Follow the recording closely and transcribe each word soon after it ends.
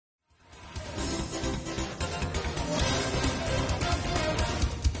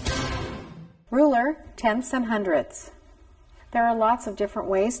Ruler, tenths, and hundredths. There are lots of different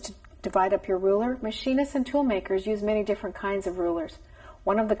ways to divide up your ruler. Machinists and tool makers use many different kinds of rulers.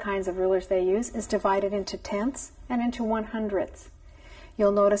 One of the kinds of rulers they use is divided into tenths and into 100ths.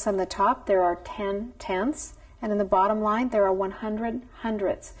 You'll notice on the top there are 10 tenths, and in the bottom line there are 100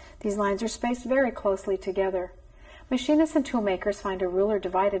 hundredths. These lines are spaced very closely together. Machinists and tool makers find a ruler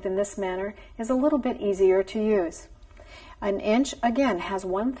divided in this manner is a little bit easier to use. An inch, again, has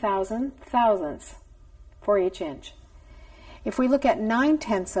 1,000 thousandths for each inch. If we look at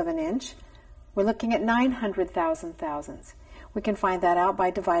 9/10ths of an inch, we're looking at 900,000 thousandths. We can find that out by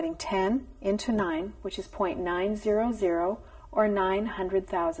dividing 10 into 9, which is 0.900, or 900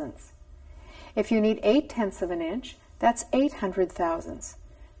 thousandths. If you need 8/10ths of an inch, that's 800 thousandths.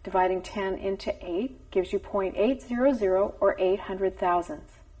 Dividing 10 into 8 gives you 0.800, or 800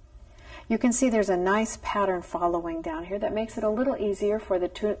 thousandths. You can see there's a nice pattern following down here that makes it a little easier for the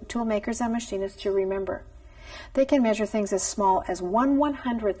tool makers and machinists to remember. They can measure things as small as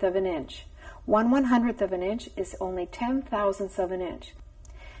 1/100th of an inch. 1/100th of an inch is only 10 thousandths of an inch.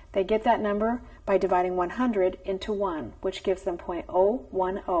 They get that number by dividing 100 into 1, which gives them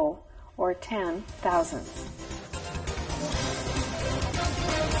 0.010, or 10 thousandths.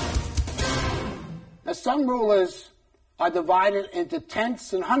 Now, some rulers are divided into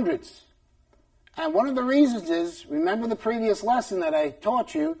tenths and hundredths. And one of the reasons is, remember the previous lesson that I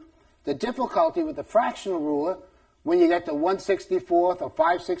taught you, the difficulty with the fractional ruler when you get to 1/64th or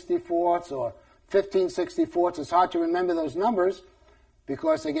 5/64ths or 15/64ths. It's hard to remember those numbers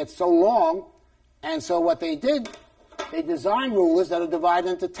because they get so long. And so what they did, they designed rulers that are divided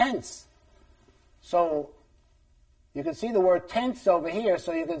into tenths. So you can see the word tenths over here,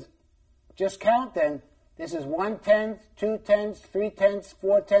 so you can just count then. This is 1/10, 2/10, 3/10,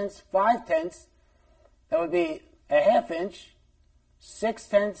 4/10, 5/10. That would be a half inch,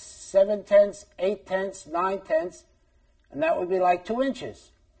 6/10, 7/10, 8/10, 9/10, and that would be like 2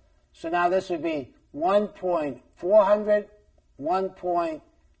 inches. So now this would be 1.400,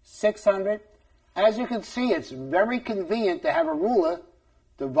 1.600. As you can see, it's very convenient to have a ruler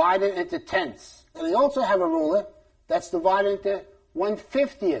divided into tenths. And they also have a ruler that's divided into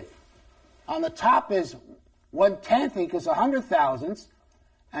 1/50th. On the top is 1/10 equals 100 thousandths,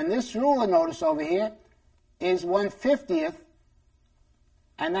 and this ruler, notice over here, is 1/50th,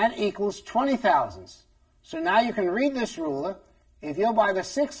 and that equals 20 thousandths. So now you can read this ruler. If you're by the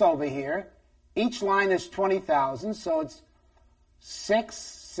 6 over here, each line is 20 thousandths, so it's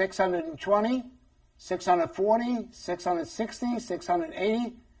 620, 640, 660,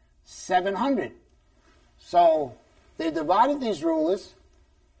 680, 700. So they divided these rulers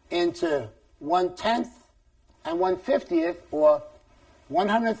into 1/10 and 1/50th, or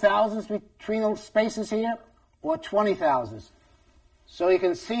 100 thousandths between those spaces here, or 20 thousandths. So you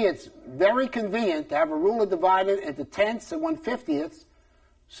can see it's very convenient to have a ruler divided into tenths and 1/50ths,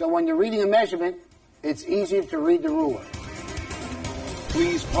 so when you're reading a measurement, it's easier to read the ruler.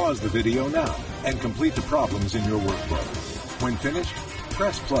 Please pause the video now and complete the problems in your workbook. When finished,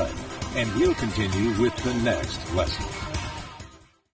 press play, and we'll continue with the next lesson.